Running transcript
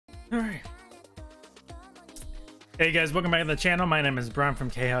All right. Hey guys, welcome back to the channel. My name is Brian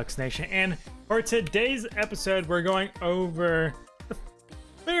from Khux Nation, and for today's episode, we're going over the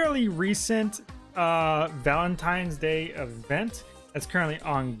fairly recent Valentine's Day event that's currently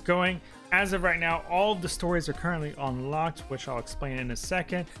ongoing. As of right now, all of the stories are currently unlocked, which I'll explain in a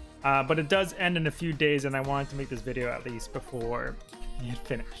second. But it does end in a few days, and I wanted to make this video at least before it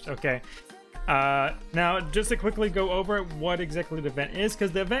finished. Okay. Now, just to quickly go over what exactly the event is,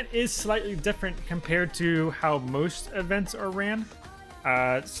 because the event is slightly different compared to how most events are ran.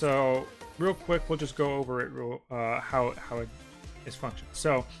 So real quick, we'll just go over it, how it is functioning.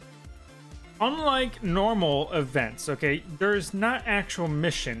 So unlike normal events, okay, there's not actual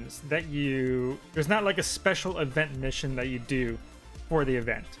missions that there's not like a special event mission that you do for the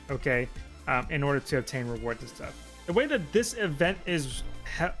event, okay, in order to obtain rewards and stuff. The way that this event is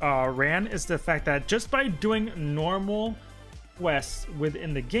ran is the fact that just by doing normal quests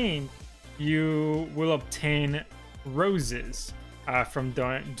within the game, you will obtain roses from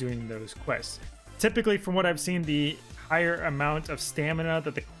doing those quests. Typically, from what I've seen, the higher amount of stamina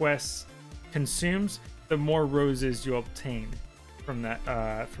that the quest consumes, the more roses you obtain from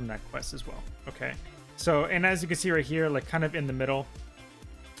that quest as well. Okay, so, and as you can see right here, like kind of in the middle,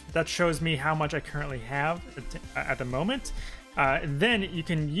 that shows me how much I currently have at the moment. Then you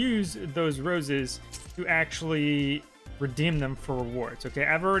can use those roses to actually redeem them for rewards. Okay,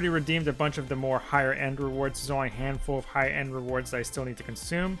 I've already redeemed a bunch of the more higher end rewards. There's only a handful of high end rewards that I still need to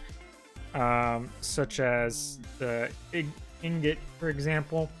consume, such as the ingot, for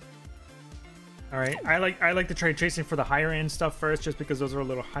example. All right, I like to try chasing for the higher end stuff first, just because those are a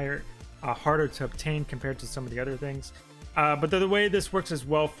little harder to obtain compared to some of the other things. But the way this works as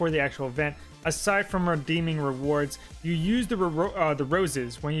well for the actual event, aside from redeeming rewards, you use the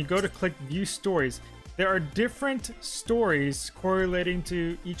roses. When you go to click view stories, there are different stories correlating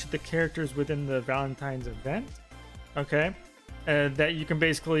to each of the characters within the Valentine's event, okay, that you can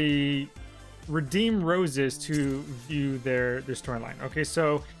basically redeem roses to view their storyline. Okay,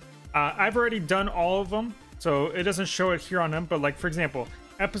 so I've already done all of them, so it doesn't show it here on them, but like, for example,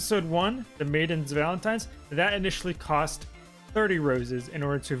 episode 1, the Maiden's Valentines, that initially cost 30 roses in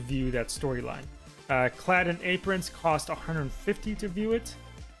order to view that storyline. Clad in Aprons cost 150 to view it,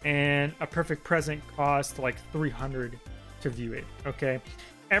 and A Perfect Present cost like 300 to view it. Okay,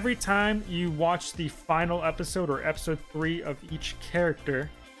 every time you watch the final episode or episode 3 of each character,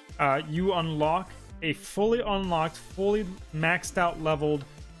 you unlock a fully unlocked, fully maxed out leveled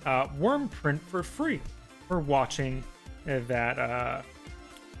Wyrmprint for free for watching that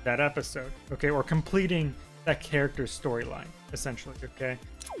episode, okay, or completing that character's storyline, essentially. Okay,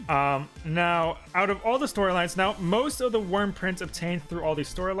 now, out of all the storylines, now most of the Wyrmprints obtained through all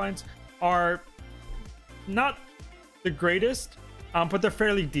these storylines are not the greatest, but they're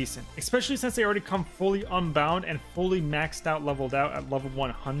fairly decent, especially since they already come fully unbound and fully maxed out, leveled out at level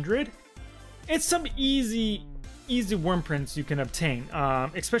 100. It's some easy Wyrmprints you can obtain,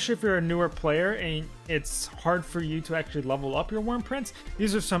 especially if you're a newer player and it's hard for you to actually level up your Wyrmprints.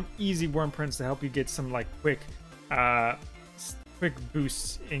 These are some easy Wyrmprints to help you get some like quick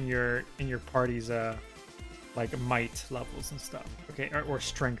boosts in your party's like might levels and stuff, okay, or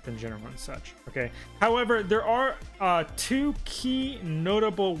strength in general and such. Okay, however, there are two key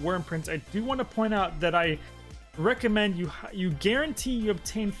notable Wyrmprints I do want to point out that I recommend you guarantee you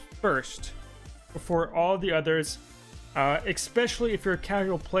obtain first before all the others, especially if you're a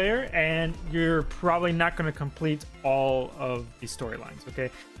casual player and you're probably not going to complete all of the storylines. Okay,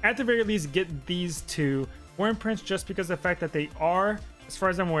 at the very least, get these two Wyrmprints, just because of the fact that they are, as far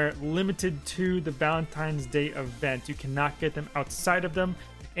as I'm aware, limited to the Valentine's Day event. You cannot get them outside of them,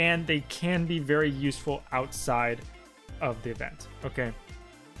 and they can be very useful outside of the event. Okay,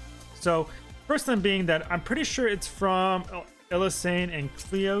 so first thing being that I'm pretty sure it's from Elisane and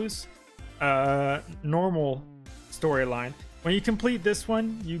Cleo's normal storyline. When you complete this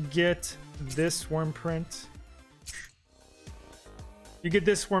one, you get this Wyrmprint. You get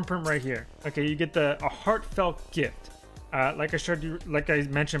this Wyrmprint right here. Okay, you get a heartfelt gift. Like I showed you, like I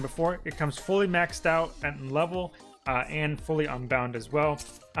mentioned before, it comes fully maxed out at level and fully unbound as well.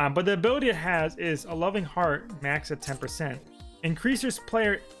 But the ability it has is a loving heart, max at 10%. Increases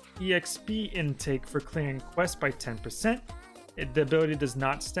player EXP intake for clearing quests by 10%. The ability does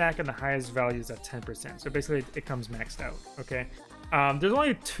not stack, and the highest value is at 10%. So basically, it comes maxed out. Okay. There's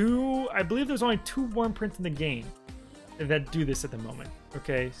only two. I believe there's only 2 Wyrmprints in the game that do this at the moment.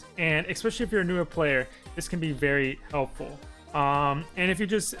 Okay, and especially if you're a newer player, this can be very helpful. And if you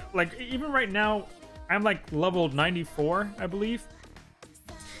just like, even right now, I'm like level 94, I believe,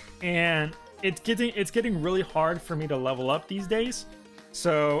 and it's getting really hard for me to level up these days.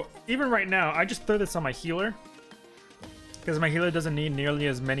 So even right now, I just throw this on my healer because my healer doesn't need nearly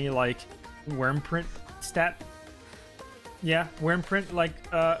as many like Wyrmprint stat. Yeah, Wyrmprint like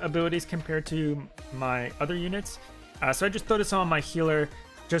abilities compared to my other units. So I just throw this on my healer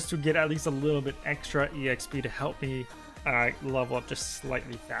just to get at least a little bit extra EXP to help me level up just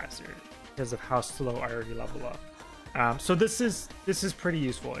slightly faster because of how slow I already level up. So this is pretty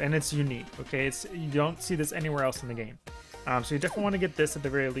useful and it's unique. Okay, you don't see this anywhere else in the game. So you definitely want to get this at the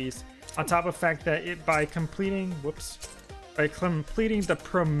very least. On top of the fact that by completing the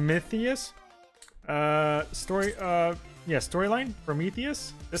Prometheus storyline,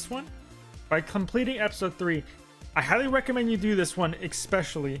 Prometheus, this one, by completing episode 3, I highly recommend you do this one,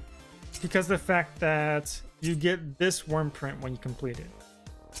 especially because of the fact that you get this Wyrmprint when you complete it.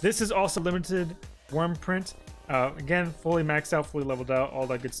 This is also limited Wyrmprint. Again, fully maxed out, fully leveled out, all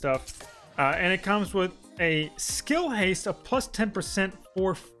that good stuff. And it comes with a skill haste of plus 10%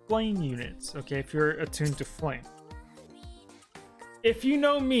 for flame units, okay, if you're attuned to flame. If you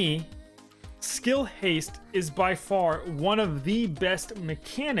know me, skill haste is by far one of the best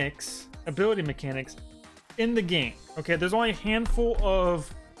ability mechanics in the game. Okay, there's only a handful of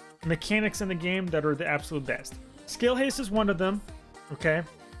mechanics in the game that are the absolute best. Skill haste is one of them. Okay.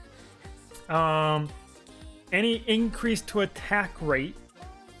 Any increase to attack rate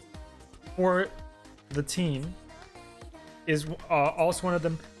for the team is also one of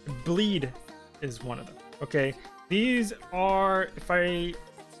them. Bleed is one of them. Okay, these are,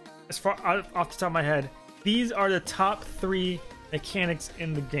 as far off the top of my head, these are the top 3 mechanics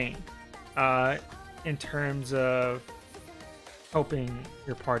in the game in terms of helping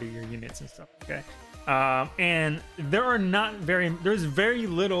your party, your units and stuff. Okay, and there's very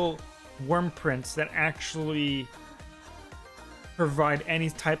little Wyrmprints that actually provide any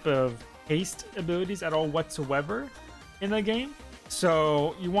type of haste abilities at all whatsoever in the game.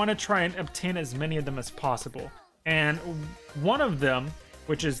 So you want to try and obtain as many of them as possible. And one of them,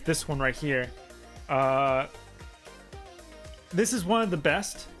 which is this one right here, this is one of the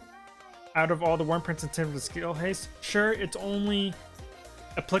best out of all the Wyrmprints in terms of skill haste. Sure, it's only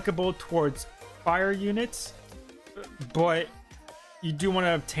applicable towards fire units, but you do want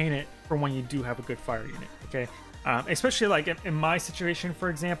to obtain it for when you do have a good fire unit. Okay, especially like in my situation, for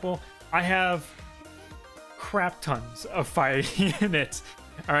example, I have crap tons of fire units.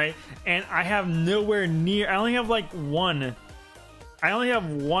 All right, and I have nowhere near. I only have one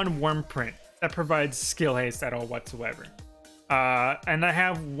Wyrmprint that provides skill haste at all whatsoever. And I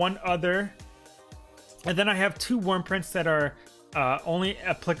have one other, and then I have 2 Wyrmprints that are only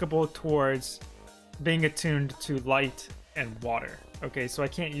applicable towards being attuned to light and water. Okay, so I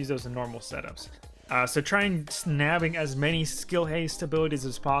can't use those in normal setups. So trying nabbing as many skill haste abilities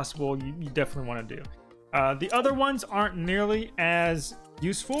as possible, you definitely want to do. The other ones aren't nearly as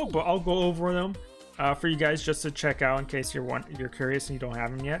useful, but I'll go over them for you guys just to check out in case you're curious and you don't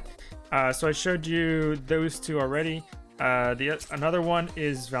have them yet. So I showed you those 2 already. Another one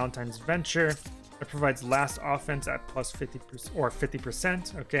is Valentine's Venture. It provides last offense at plus 50% or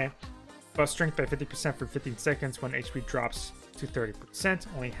 50%. Okay, plus strength by 50% for 15 seconds when HP drops to 30%.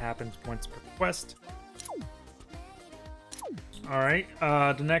 Only happens once per quest. All right.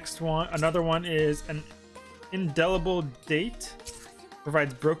 The next one, another one is an Indelible Date.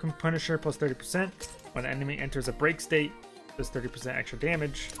 Provides Broken Punisher plus 30% when an enemy enters a break state. Does 30% extra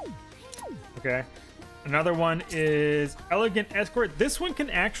damage. Okay. Another one is Elegant Escort. This one can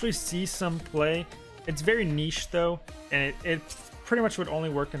actually see some play. It's very niche though, and it pretty much would only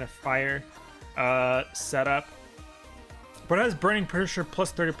work in a fire setup. But it has Burning Punisher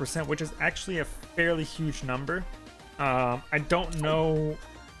plus 30%, which is actually a fairly huge number. I don't know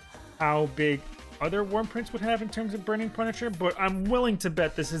how big other Wyrmprints would have in terms of Burning Punisher, but I'm willing to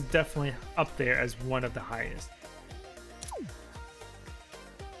bet this is definitely up there as one of the highest.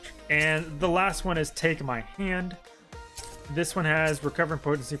 And the last one is Take My Hand. This one has Recovering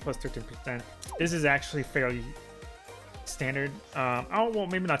Potency plus 13%. This is actually fairly standard. Well,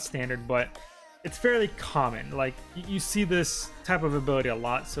 maybe not standard, but it's fairly common. Like, you see this type of ability a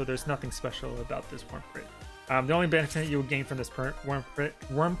lot, so there's nothing special about this Wyrmprint. The only benefit you'll gain from this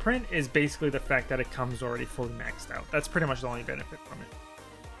Wyrmprint is basically the fact that it comes already fully maxed out. That's pretty much the only benefit from it.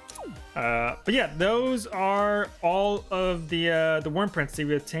 But yeah, those are all of the Wyrmprints that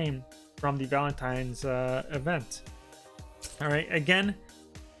we obtained from the Valentine's event. All right, again,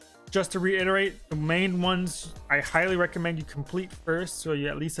 just to reiterate, the main ones I highly recommend you complete first, so you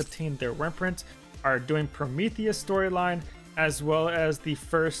at least obtain their Wyrmprint, are doing Prometheus storyline, as well as the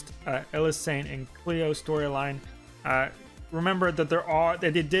first Elisane and Cleo storyline. Remember that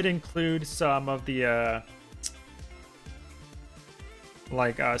they did include some of the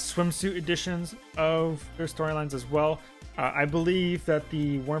like swimsuit editions of their storylines as well. I believe that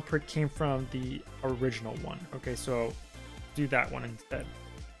the Wyrmprint came from the original one. Okay, so do that one instead.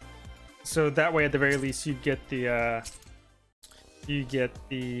 So that way, at the very least, you get the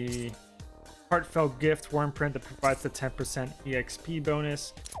heartfelt gift Wyrmprint that provides the 10% EXP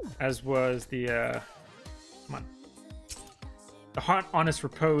bonus, as was the the Hot Honest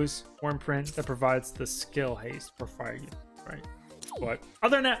Repose Wyrmprint that provides the skill haste for fire units, right? But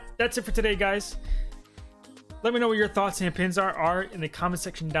other than that, that's it for today, guys. Let me know what your thoughts and opinions are in the comment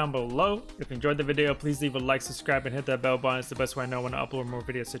section down below. If you enjoyed the video, please leave a like, subscribe, and hit that bell button. It's the best way I know when to upload more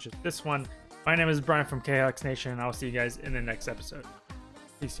videos such as this one. My name is Brian from Khux Nation, and I'll see you guys in the next episode.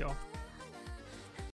 Peace, y'all.